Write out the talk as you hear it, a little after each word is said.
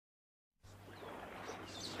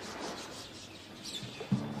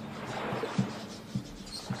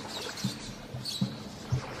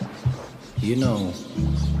You know,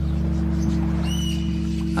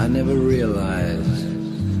 I never realized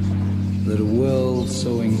that a world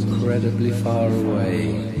so incredibly far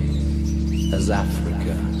away as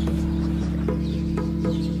Africa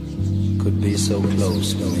could be so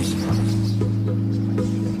close to me.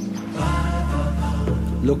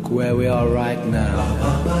 Look where we are right now,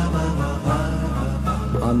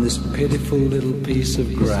 on this pitiful little piece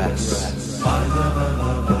of grass,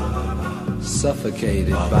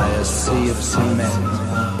 suffocated by a sea of cement,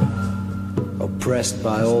 oppressed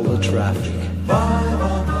by all the traffic.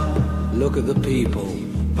 Look at the people,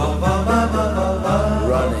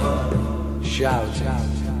 running,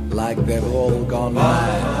 shouting, like they've all gone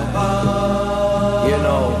mad. You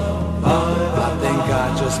know, I think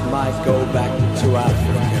I just might go back to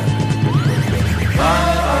Africa.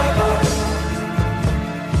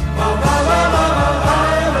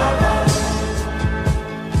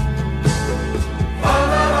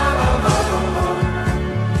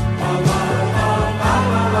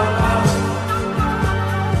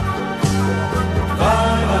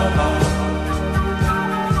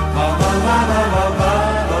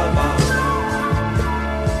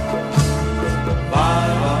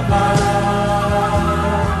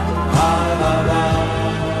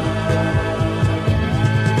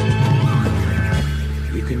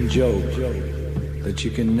 Joke that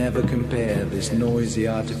you can never compare this noisy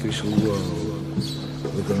artificial world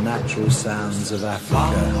with the natural sounds of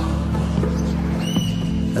Africa.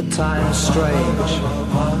 At times strange,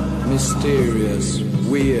 mysterious,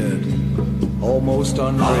 weird, almost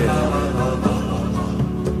unreal.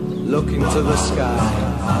 Look into the sky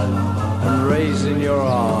and raising your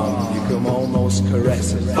arm, you can almost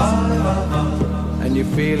caress it. And you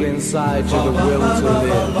feel inside you the will to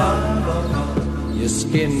live. Your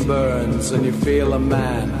skin burns and you feel a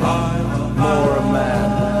man,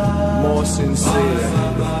 more sincere.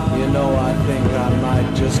 You know, I think I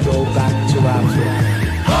might just go back to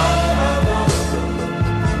Africa.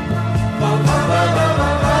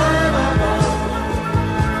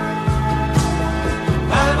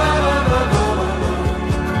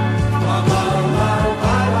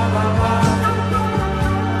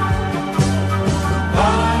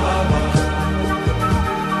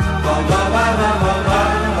 Bye.